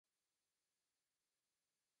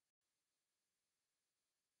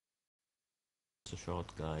a short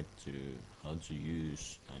guide to how to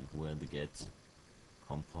use and where to get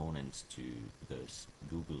components to this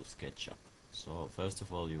Google Sketchup. So first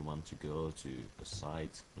of all, you want to go to a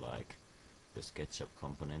site like the SketchUp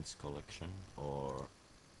Components collection or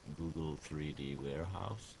Google 3D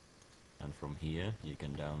Warehouse, and from here you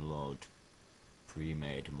can download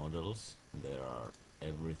pre-made models. There are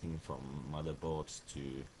everything from motherboards to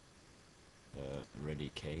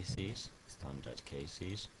ready cases, standard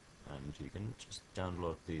cases, and you can just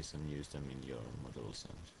download these and use them in your models.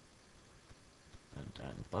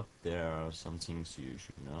 But there are some things you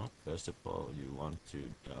should know. First of all, you want to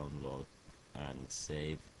download and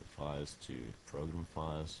save the files to program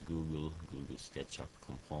files, Google SketchUp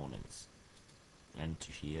components. And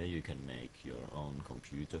to here you can make your own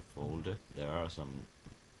computer folder. There are some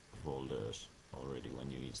folders already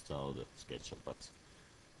when you install the SketchUp, but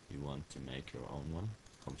you want to make your own one,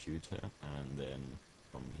 computer, and then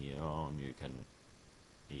from here on you can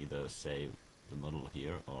either save the model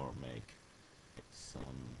here or make some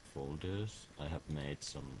folders. I have made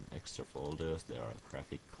some extra folders. There are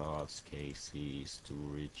graphic cards, cases,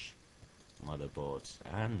 storage, motherboards,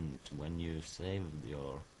 and when you save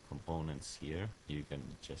your components here, you can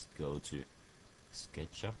just go to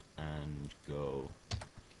SketchUp and go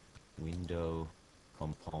Window,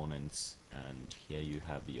 Components, and here you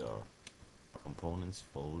have your components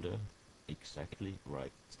folder exactly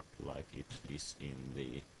right like it is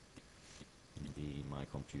in my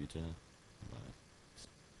computer.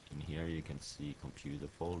 In here you can see computer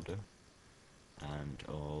folder and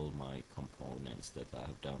all my components that I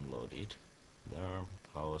have downloaded. There are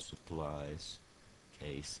power supplies,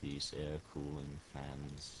 cases, air cooling,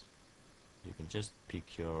 fans. You can just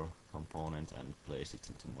pick your component and place it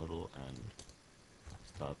into model and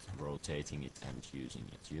start rotating it and using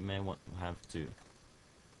it. You may have to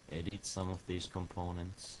edit some of these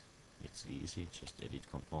components. It's easy, just edit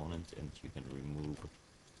component and you can remove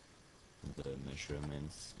the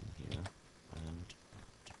measurements in here and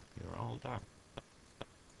you're all done.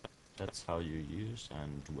 That's how you use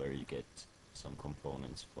and where you get some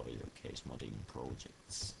components for your case modding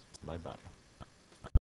projects. Bye bye.